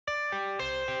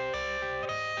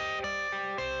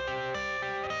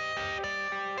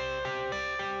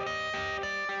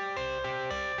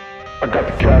I got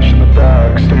the cash in the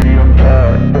bag, stadium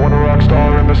packed. Born a rock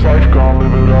star in this life, gon'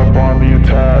 live it up on the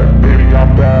attack. Baby,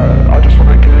 I'm bad, I just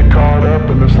wanna get caught up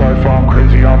in this life. I'm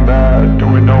crazy, I'm mad,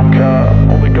 doing no cap.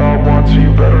 Only got one, so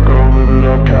you better go live it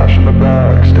up. Cash in the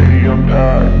bag, stadium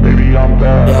packed. Baby, I'm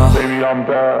bad, yeah. Baby, I'm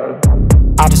bad.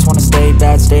 I just wanna stay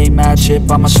bad, stay mad.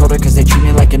 Chip on my shoulder cause they treat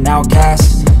me like an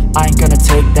outcast. I ain't gonna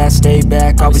take that, stay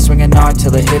back. I'll be swinging hard till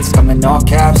the hits come in all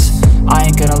caps. I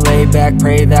ain't gonna lay back,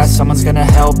 pray that someone's gonna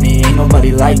help me. Ain't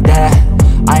nobody like that.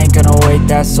 I ain't gonna wait,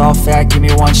 that's all fact. Give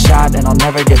me one shot and I'll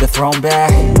never get the throne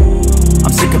back.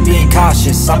 I'm sick of being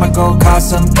cautious, I'ma go cause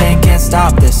something, can't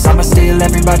stop this. I'ma steal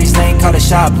everybody's lane, call it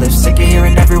shoplift. Sick of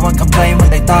hearing everyone complain when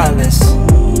they thoughtless.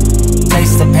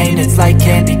 Taste the pain, it's like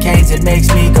candy canes. It makes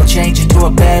me go change into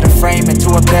a better frame, into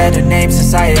a better name.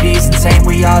 Society's insane,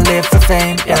 we all live for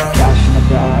fame, yeah. Cash in the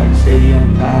bag,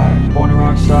 stadium packed. Born a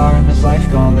rock star in this life,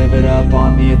 gon' live it up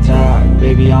on the attack.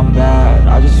 Baby, I'm bad,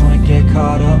 I just wanna get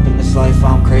caught up in this life.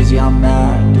 I'm crazy, I'm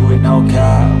mad, do it no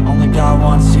cap. Only got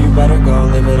one, so you better go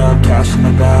live it up. Cash in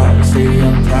the bag,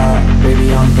 stadium packed.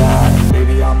 Baby, I'm bad,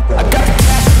 baby, I'm bad. I got the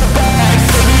cash in the bag,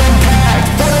 stadium packed.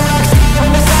 Born a rock star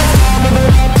in this life, gon' live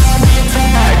it up.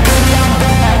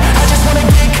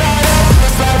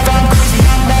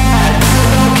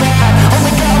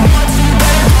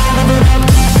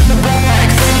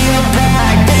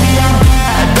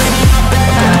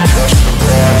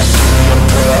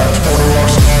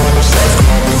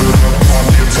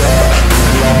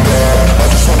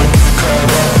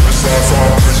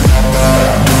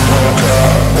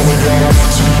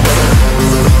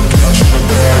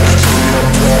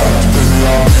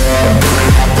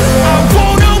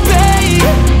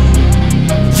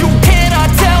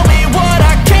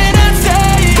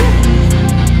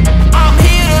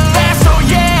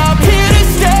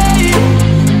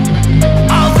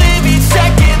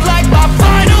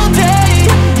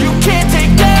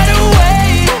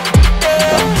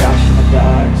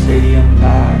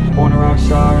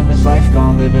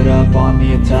 Live it up on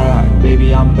the attack.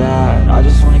 Baby, I'm bad, I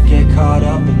just wanna get caught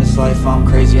up in this life. I'm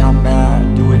crazy, I'm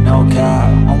mad, do it no cap.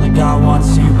 Only got one,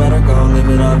 so you better go live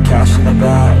it up. Cash in the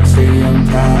bag, stadium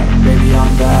packed. Baby,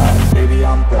 I'm bad, baby,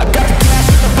 I'm bad. I got the cash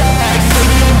in the bag.